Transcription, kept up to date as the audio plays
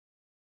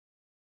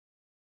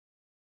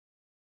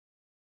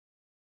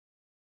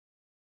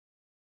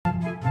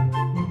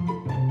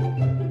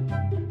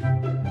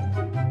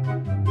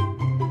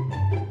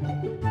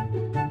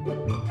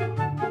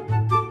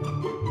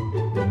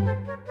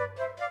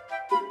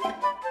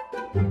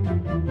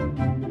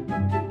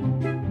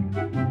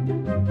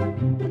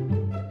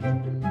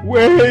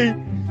Güey,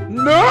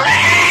 no.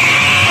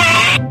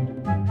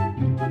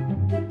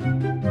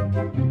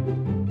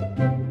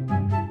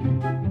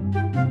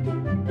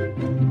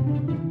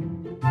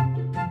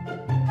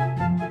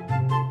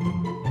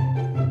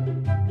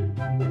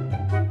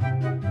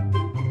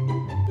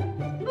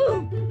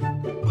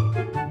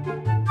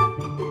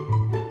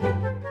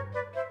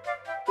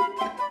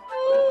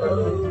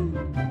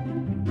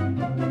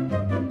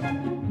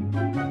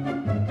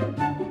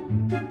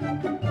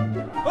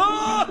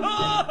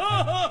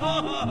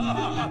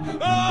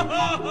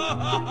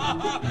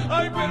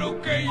 ¡Ay,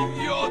 pero qué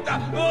idiota!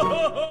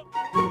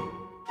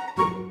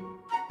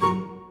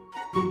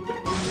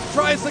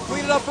 Tries to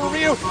clean it up for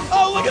Ryu.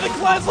 Oh, look at the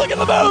cleanse, look at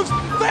the moves!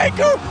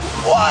 Faker,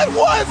 what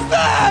was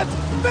that?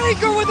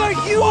 Faker with a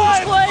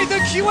huge play, the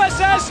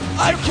QSS.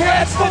 I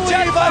can't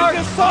believe I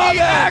just saw that. He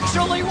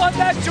actually won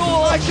that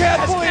duel. I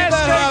can't believe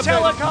that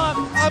happened. Telecom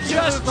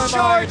just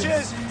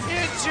charges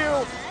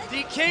into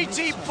the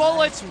KT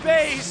Bullets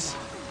base.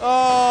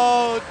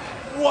 Oh,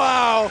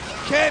 wow.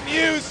 Can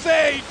you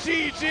say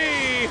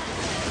GG?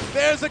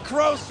 There's a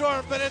crow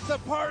storm, but it's a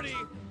party.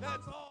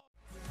 That's all.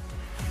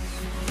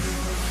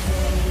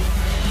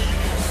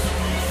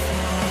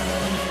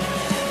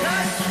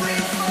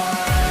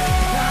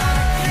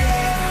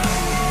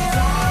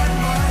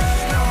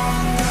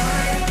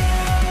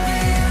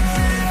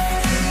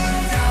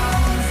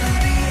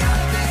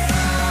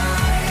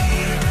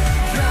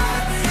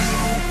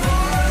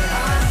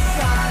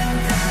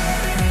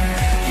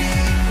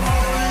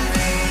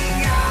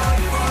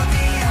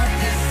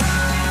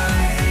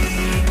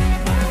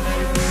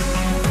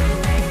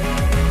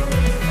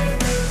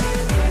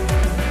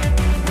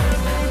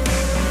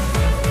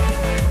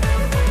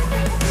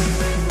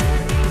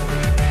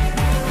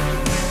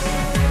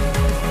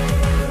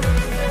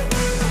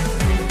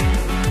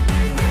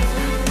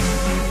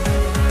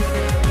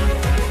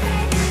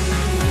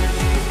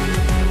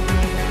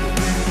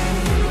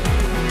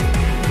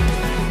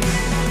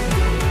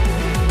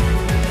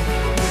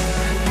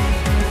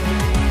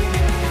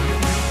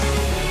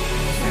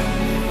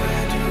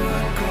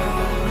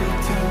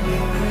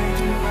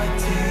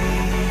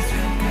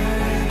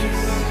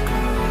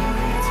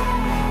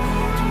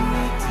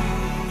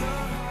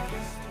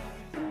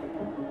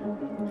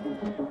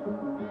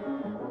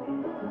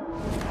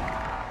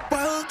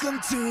 Welcome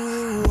to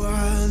the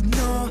world,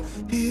 no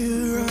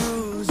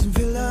heroes and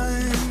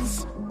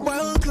villains.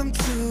 Welcome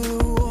to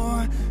the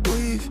war,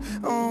 we've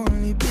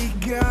only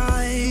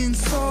begun.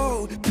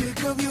 So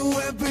pick up your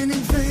weapon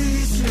and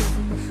face it.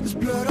 There's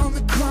blood on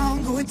the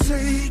ground, go and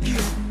take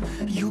it.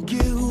 You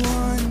get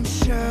one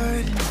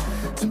shot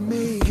to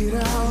make it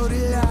out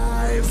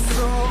alive.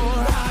 So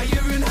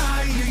higher and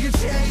higher you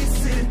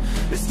chase it.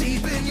 It's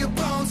deep in your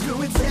bones,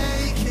 go and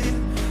take it.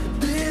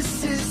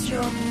 This is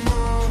your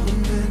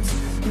moment.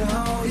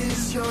 Now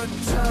is your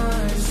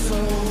time, so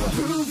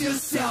prove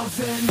yourself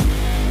and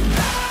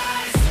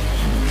rise,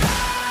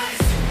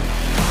 rise.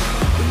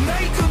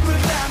 Make them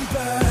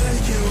remember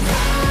you.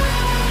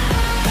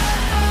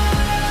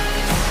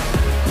 Rise,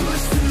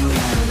 push through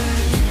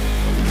heaven.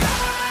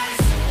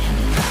 Rise,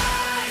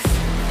 rise.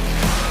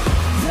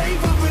 They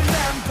will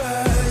remember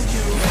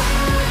you.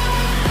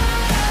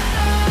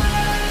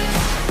 Rise.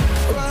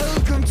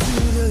 Welcome to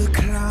the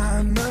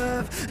climb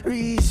up,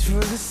 reach for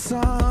the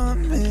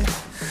summit.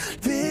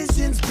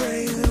 Visions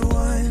brave, the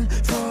one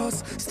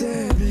falls,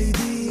 steadily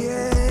the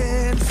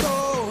end.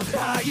 So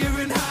higher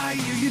and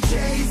higher you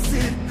chase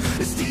it.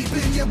 It's deep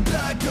in your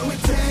blood, go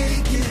and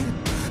take it.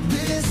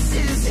 This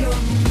is your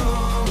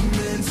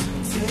moment.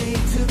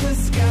 Take to the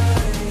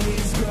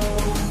skies, go.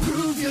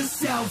 Prove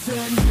yourself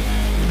and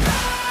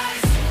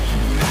rise,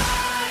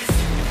 rise.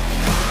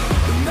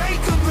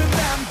 Make them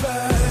remember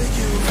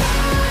you.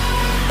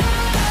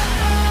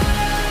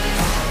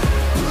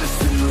 Push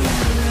through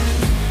heaven.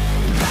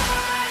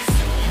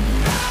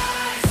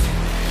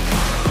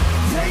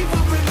 They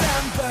will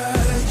remember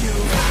you.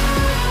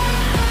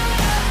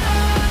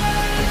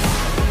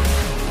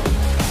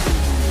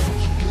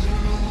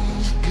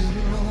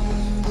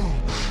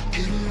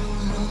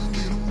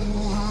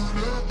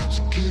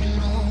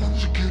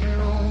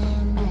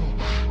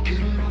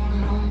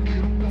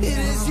 It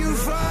is you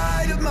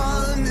fight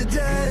among the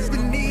dead,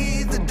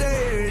 beneath the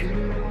dirt.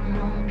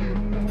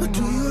 Or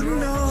do you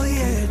know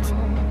yet?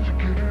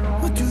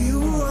 Or do you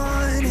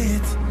want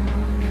it?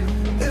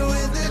 And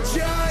when the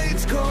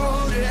giants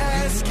call to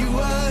ask you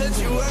what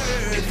you're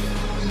worth,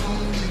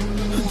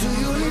 do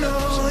you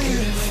know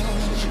if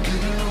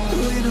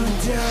we don't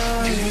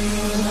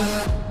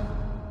die?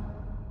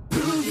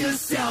 Prove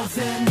yourself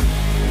and